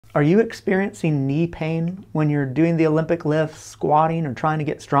Are you experiencing knee pain when you're doing the Olympic lifts, squatting, or trying to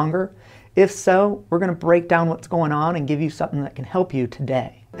get stronger? If so, we're going to break down what's going on and give you something that can help you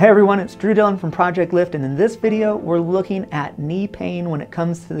today. Hey everyone, it's Drew Dillon from Project Lift, and in this video we're looking at knee pain when it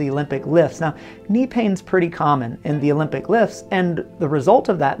comes to the Olympic lifts. Now, knee pain's pretty common in the Olympic lifts, and the result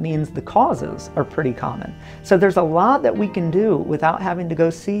of that means the causes are pretty common. So there's a lot that we can do without having to go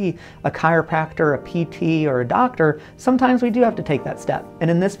see a chiropractor, a PT, or a doctor. Sometimes we do have to take that step, and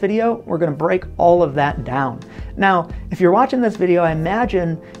in this video we're going to break all of that down. Now, if you're watching this video, I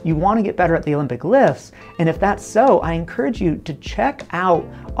imagine you want to get better at the Olympic lifts, and if that's so, I encourage you to check out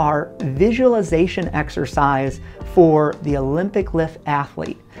our visualization exercise for the Olympic lift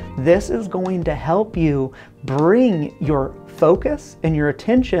athlete. This is going to help you bring your focus and your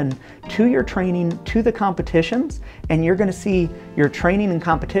attention to your training, to the competitions, and you're going to see your training and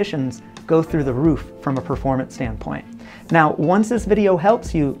competitions go through the roof from a performance standpoint. Now, once this video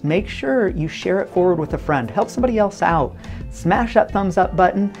helps you, make sure you share it forward with a friend. Help somebody else out. Smash that thumbs up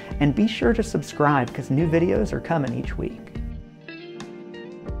button and be sure to subscribe because new videos are coming each week.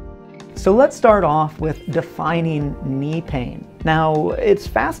 So let's start off with defining knee pain. Now, it's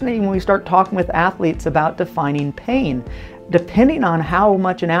fascinating when we start talking with athletes about defining pain. Depending on how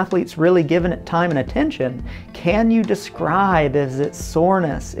much an athlete's really given it time and attention, can you describe, is it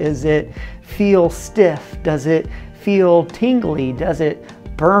soreness? Is it feel stiff? Does it feel tingly? Does it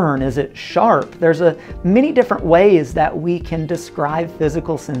burn? Is it sharp? There's many different ways that we can describe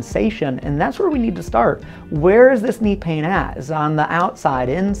physical sensation, and that's where we need to start. Where is this knee pain at? Is it on the outside,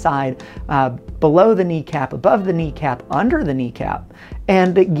 inside, below the kneecap, above the kneecap, under the kneecap?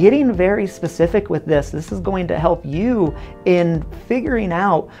 And getting very specific with this is going to help you in figuring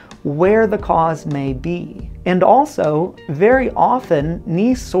out where the cause may be. And also, very often,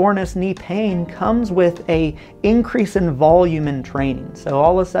 knee soreness, knee pain comes with an increase in volume in training. So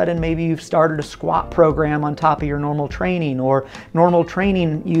all of a sudden, maybe you've started a squat program on top of your normal training, or normal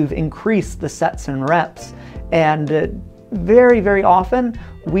training, you've increased the sets and reps. And very, very often,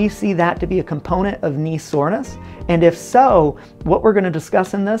 we see that to be a component of knee soreness. And if so, what we're going to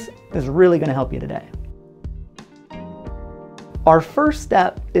discuss in this is really going to help you today. Our first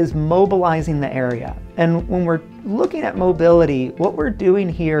step is mobilizing the area. And when we're looking at mobility, what we're doing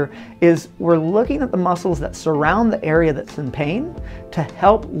here is we're looking at the muscles that surround the area that's in pain to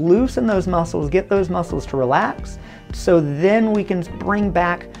help loosen those muscles, get those muscles to relax, so then we can bring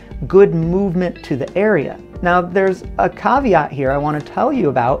back good movement to the area. Now, there's a caveat here I want to tell you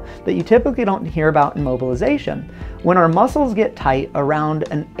about that you typically don't hear about in mobilization. When our muscles get tight around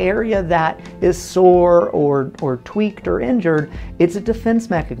an area that is sore or tweaked or injured, it's a defense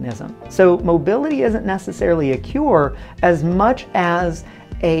mechanism. So mobility isn't necessarily a cure as much as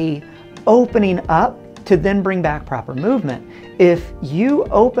a opening up to then bring back proper movement. If you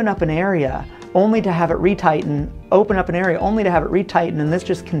open up an area only to have it retighten, open up an area only to have it retighten, and this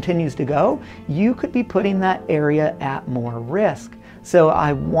just continues to go, you could be putting that area at more risk. So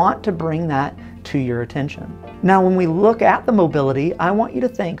I want to bring that to your attention. Now, when we look at the mobility, I want you to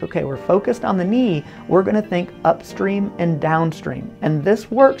think, okay, we're focused on the knee, we're gonna think upstream and downstream. And this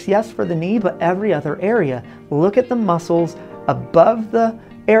works, yes, for the knee, but every other area. Look at the muscles above the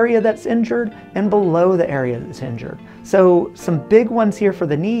area that's injured and below the area that's injured. So some big ones here for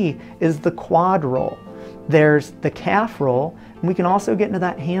the knee is the quad roll. There's the calf roll, and we can also get into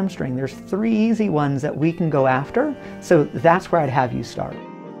that hamstring. There's 3 easy ones that we can go after, so that's where I'd have you start.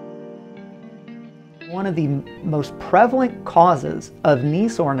 One of the most prevalent causes of knee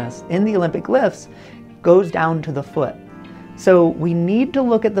soreness in the Olympic lifts goes down to the foot. So we need to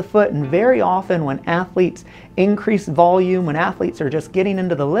look at the foot, and very often when athletes increase volume, when athletes are just getting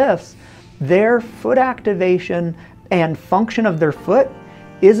into the lifts, their foot activation and function of their foot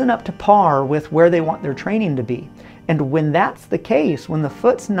isn't up to par with where they want their training to be. And when that's the case, when the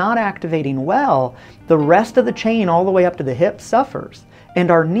foot's not activating well, the rest of the chain all the way up to the hip suffers. And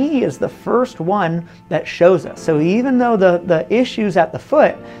our knee is the first one that shows us. So even though the issue's at the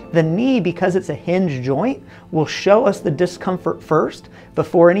foot, the knee, because it's a hinge joint, will show us the discomfort first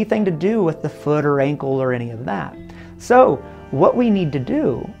before anything to do with the foot or ankle or any of that. So what we need to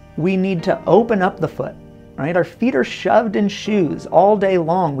do, we need to open up the foot. Right? Our feet are shoved in shoes all day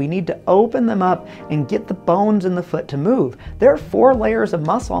long. We need to open them up and get the bones in the foot to move. There are 4 layers of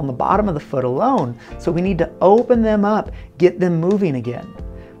muscle on the bottom of the foot alone, so we need to open them up, get them moving again.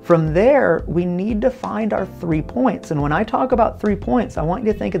 From there, we need to find our 3 points. And when I talk about 3 points, I want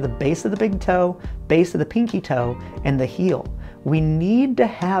you to think of the base of the big toe, base of the pinky toe, and the heel. We need to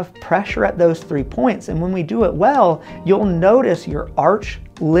have pressure at those 3 points. And when we do it well, you'll notice your arch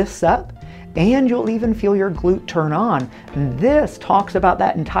lifts up and you'll even feel your glute turn on. And this talks about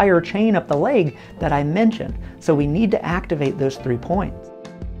that entire chain up the leg that I mentioned. So we need to activate those 3 points.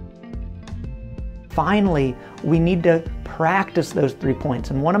 Finally, we need to practice those 3 points.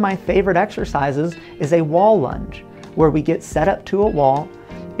 And one of my favorite exercises is a wall lunge, where we get set up to a wall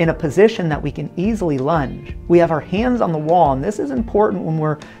in a position that we can easily lunge. We have our hands on the wall, and this is important when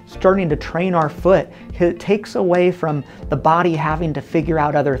we're starting to train our foot. It takes away from the body having to figure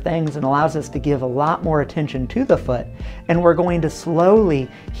out other things and allows us to give a lot more attention to the foot. And we're going to slowly,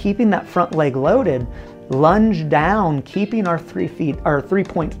 keeping that front leg loaded, lunge down, keeping our 3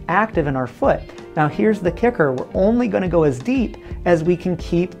 points active in our foot. Now here's the kicker, we're only going to go as deep as we can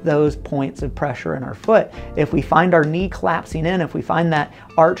keep those points of pressure in our foot. If we find our knee collapsing in, if we find that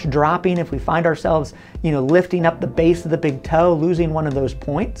arch dropping, if we find ourselves, lifting up the base of the big toe, losing one of those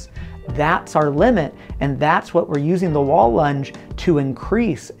points, that's our limit, and that's what we're using the wall lunge to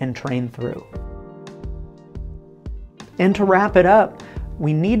increase and train through. And to wrap it up,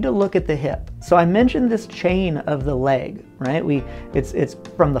 we need to look at the hip. So I mentioned this chain of the leg, right? It's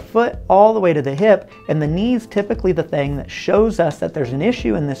from the foot all the way to the hip, and the knee's typically the thing that shows us that there's an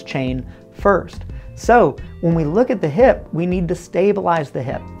issue in this chain first. So when we look at the hip, we need to stabilize the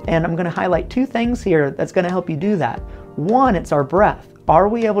hip. And I'm gonna highlight 2 things here that's gonna help you do that. One, it's our breath. Are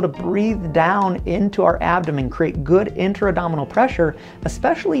we able to breathe down into our abdomen, create good intra-abdominal pressure,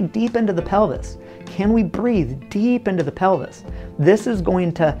 especially deep into the pelvis? Can we breathe deep into the pelvis? This is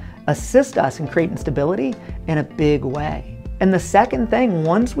going to assist us in creating stability in a big way. And the second thing,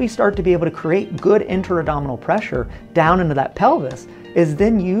 once we start to be able to create good intra-abdominal pressure down into that pelvis, is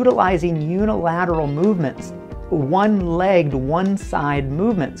then utilizing unilateral movements, one-legged, one-side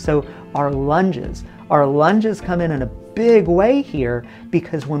movement. So our lunges come in a big way here,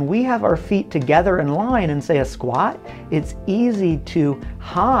 because when we have our feet together in line and say a squat, it's easy to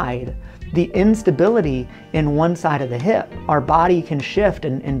hide the instability in one side of the hip. Our body can shift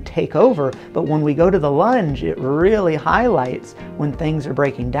and take over, but when we go to the lunge, it really highlights when things are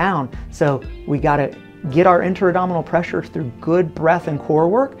breaking down. So we gotta get our intra-abdominal pressure through good breath and core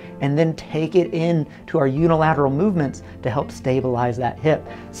work, and then take it in to our unilateral movements to help stabilize that hip.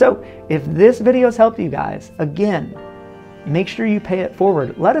 So if this video has helped you guys, again, make sure you pay it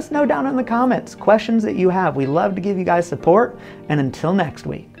forward. Let us know down in the comments questions that you have. We love to give you guys support, and until next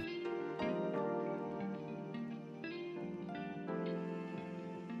week.